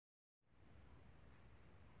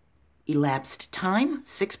Elapsed time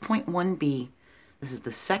 6.1b. This is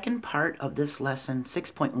the second part of this lesson.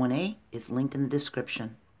 6.1a is linked in the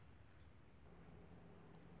description.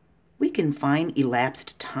 We can find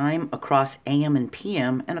elapsed time across AM and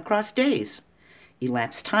PM and across days.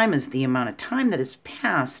 Elapsed time is the amount of time that has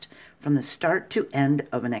passed from the start to end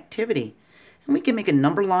of an activity. And we can make a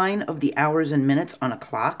number line of the hours and minutes on a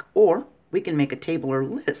clock, or we can make a table or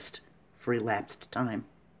list for elapsed time.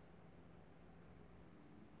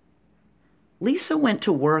 Lisa went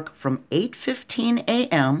to work from 8:15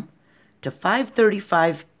 a.m. to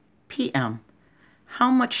 5:35 p.m.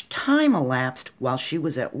 How much time elapsed while she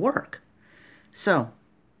was at work? So,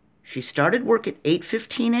 she started work at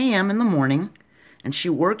 8:15 a.m. in the morning, and she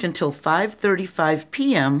worked until 5:35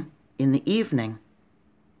 p.m. in the evening.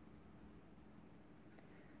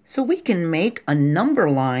 So we can make a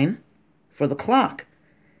number line for the clock.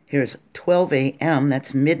 Here's 12 a.m.,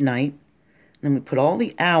 that's midnight. Then we put all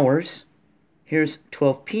the hours. Here's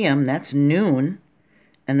 12 p.m., that's noon,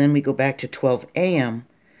 and then we go back to 12 a.m.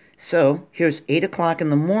 So here's 8 o'clock in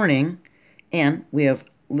the morning, and we have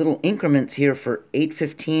little increments here for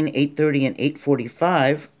 8:15, 8:30, and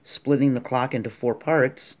 8:45, splitting the clock into 4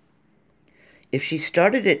 parts. If she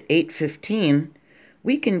started at 8:15,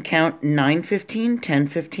 we can count 9:15,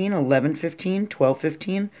 10:15, 11:15,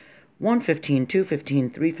 12:15, 1:15, 2:15,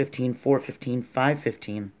 3:15, 4:15,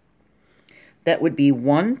 5:15. That would be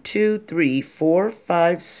 1, 2, 3, 4,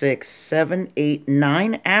 5, 6, 7, 8,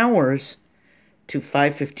 9 hours to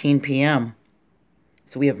 5:15 p.m.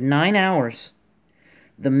 So we have 9 hours.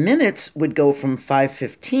 The minutes would go from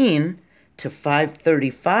 5:15 to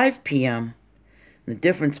 5:35 p.m. The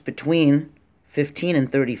difference between 15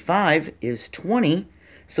 and 35 is 20,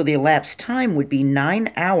 so the elapsed time would be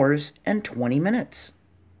 9 hours and 20 minutes.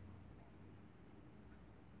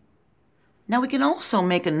 Now we can also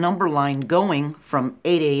make a number line going from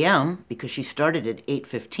 8 a.m., because she started at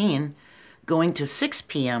 8:15, going to 6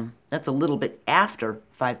 p.m. That's a little bit after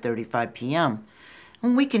 5:35 p.m.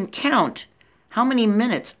 And we can count how many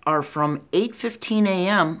minutes are from 8:15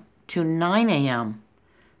 a.m. to 9 a.m.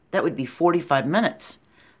 That would be 45 minutes.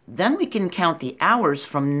 Then we can count the hours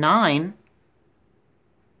from 9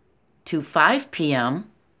 to 5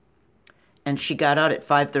 p.m. And she got out at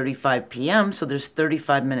 5:35 p.m., so there's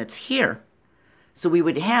 35 minutes here. So we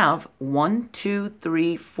would have 1, 2,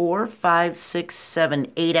 3, 4, 5, 6,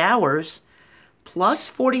 7, 8 hours plus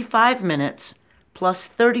 45 minutes plus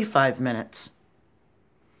 35 minutes.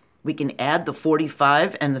 We can add the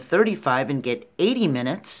 45 and the 35 and get 80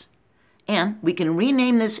 minutes. And we can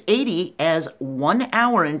rename this 80 as 1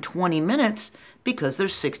 hour and 20 minutes because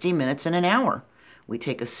there's 60 minutes in an hour. We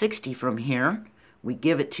take a 60 from here, we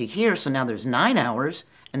give it to here, so now there's 9 hours,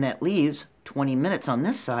 and that leaves 20 minutes on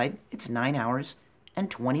this side. It's 9 hours and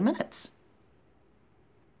 20 minutes.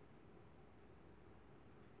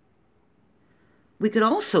 We could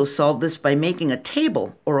also solve this by making a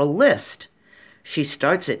table or a list. She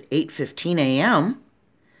starts at 8:15 a.m.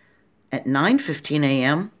 At 9:15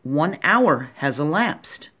 a.m., 1 hour has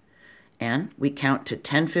elapsed. And we count to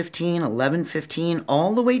 10:15, 11:15,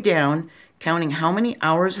 all the way down, counting how many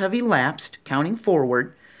hours have elapsed, counting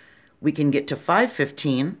forward. We can get to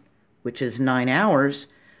 5:15, which is 9 hours.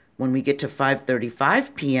 When we get to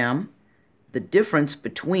 5:35 p.m., the difference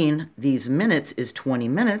between these minutes is 20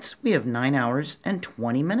 minutes. We have 9 hours and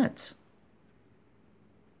 20 minutes.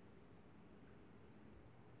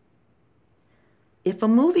 If a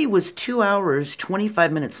movie was 2 hours,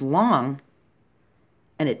 25 minutes long,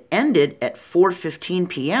 and it ended at 4:15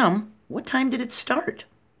 p.m., what time did it start?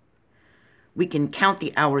 We can count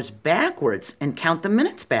the hours backwards and count the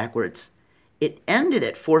minutes backwards. It ended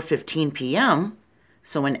at 4:15 p.m.,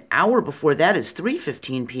 so an hour before that is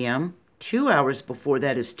 3:15 p.m., 2 hours before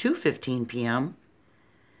that is 2:15 p.m.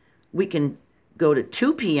 We can go to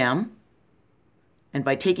 2 p.m., and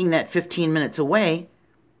by taking that 15 minutes away,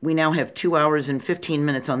 we now have 2 hours and 15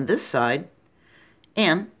 minutes on this side,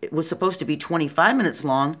 and it was supposed to be 25 minutes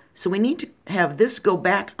long, so we need to have this go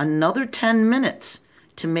back another 10 minutes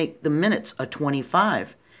to make the minutes a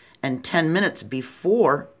 25, and 10 minutes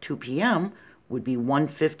before 2 p.m. would be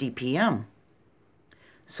 1:50 p.m.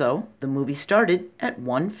 So the movie started at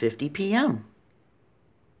 1:50 p.m.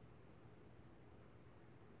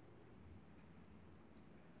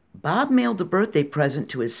 Bob mailed a birthday present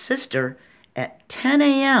to his sister at 10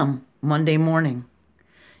 a.m. Monday morning.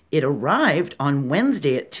 It arrived on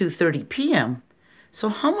Wednesday at 2:30 p.m. So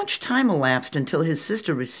how much time elapsed until his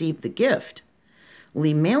sister received the gift? Well,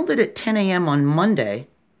 he mailed it at 10 a.m. on Monday.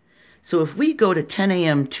 So if we go to 10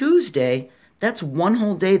 a.m. Tuesday, that's one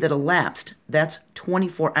whole day that elapsed. That's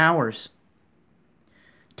 24 hours.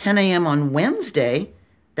 10 a.m. on Wednesday,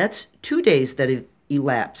 That's 2 days that have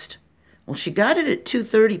elapsed. Well, she got it at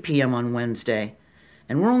 2:30 p.m. on Wednesday,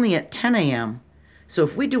 and we're only at 10 a.m. So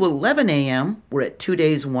if we do 11 a.m., we're at 2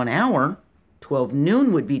 days, 1 hour. 12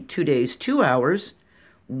 noon would be 2 days, 2 hours.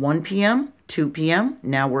 1 p.m., 2 p.m.,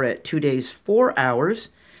 now we're at 2 days, 4 hours.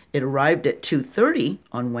 It arrived at 2:30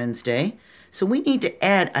 on Wednesday, so we need to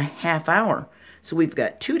add a half hour. So we've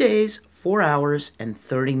got 2 days, 4 hours, and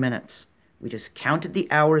 30 minutes. We just counted the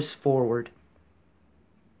hours forward.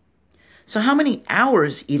 So how many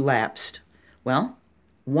hours elapsed? Well,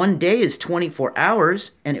 1 day is 24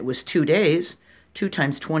 hours, and it was 2 days. 2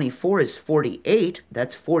 times 24 is 48.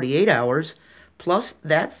 That's 48 hours, plus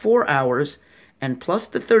that 4 hours, and plus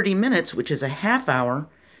the 30 minutes, which is a half hour.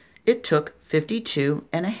 It took 52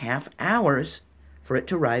 and a half hours for it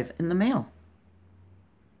to arrive in the mail.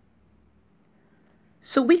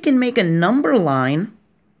 So we can make a number line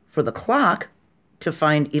for the clock to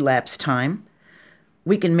find elapsed time.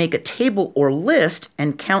 We can make a table or list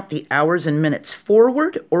and count the hours and minutes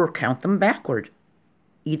forward or count them backward.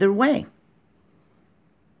 Either way.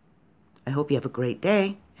 I hope you have a great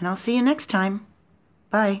day, and I'll see you next time.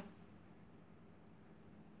 Bye.